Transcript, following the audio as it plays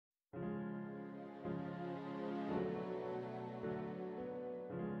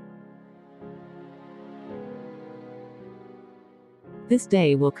This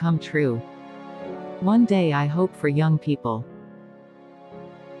day will come true. One day I hope for young people.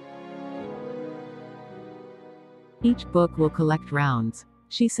 Each book will collect rounds.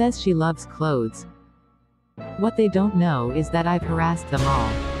 She says she loves clothes. What they don't know is that I've harassed them all.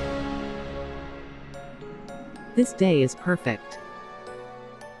 This day is perfect.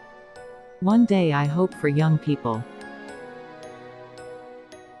 One day I hope for young people.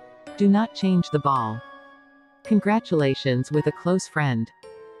 Do not change the ball. Congratulations with a close friend.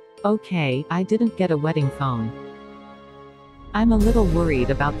 Okay, I didn't get a wedding phone. I'm a little worried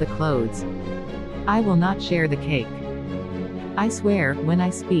about the clothes. I will not share the cake. I swear, when I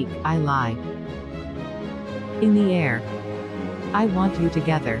speak, I lie. In the air. I want you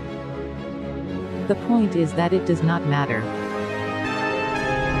together. The point is that it does not matter.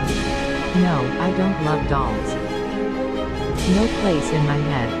 No, I don't love dolls. No place in my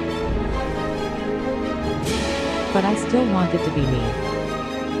head. But I still want it to be me.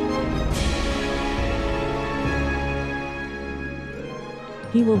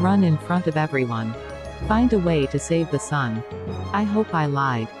 He will run in front of everyone. Find a way to save the sun. I hope I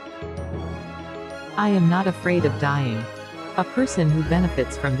lied. I am not afraid of dying. A person who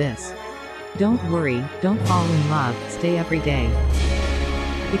benefits from this. Don't worry, don't fall in love, stay every day.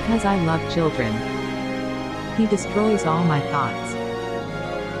 Because I love children. He destroys all my thoughts.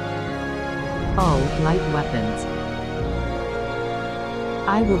 Oh, light weapons.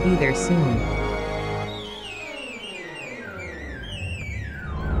 I will be there soon.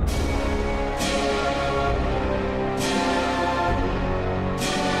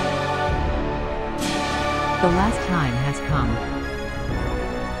 The last time has come.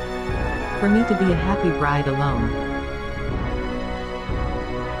 For me to be a happy bride alone.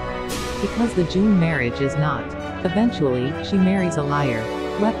 Because the June marriage is not. Eventually, she marries a liar.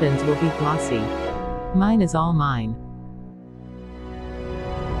 Weapons will be glossy. Mine is all mine.